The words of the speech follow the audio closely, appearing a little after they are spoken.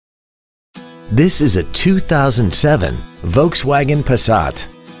This is a 2007 Volkswagen Passat.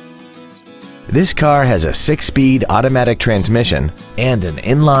 This car has a 6-speed automatic transmission and an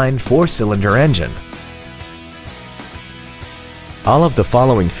inline 4-cylinder engine. All of the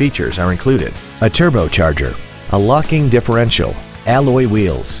following features are included: a turbocharger, a locking differential, alloy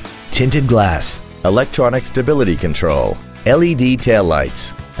wheels, tinted glass, electronic stability control, LED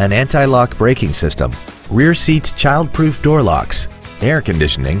taillights, an anti-lock braking system, rear seat child-proof door locks, air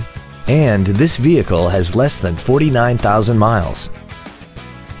conditioning, and this vehicle has less than 49,000 miles.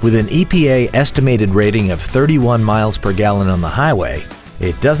 With an EPA estimated rating of 31 miles per gallon on the highway,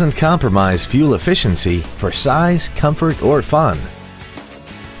 it doesn't compromise fuel efficiency for size, comfort, or fun.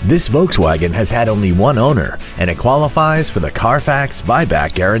 This Volkswagen has had only one owner and it qualifies for the Carfax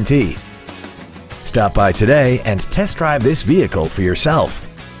buyback guarantee. Stop by today and test drive this vehicle for yourself.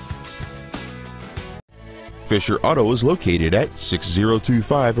 Fisher Auto is located at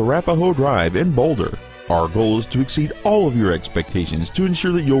 6025 Arapahoe Drive in Boulder. Our goal is to exceed all of your expectations to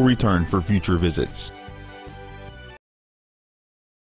ensure that you'll return for future visits.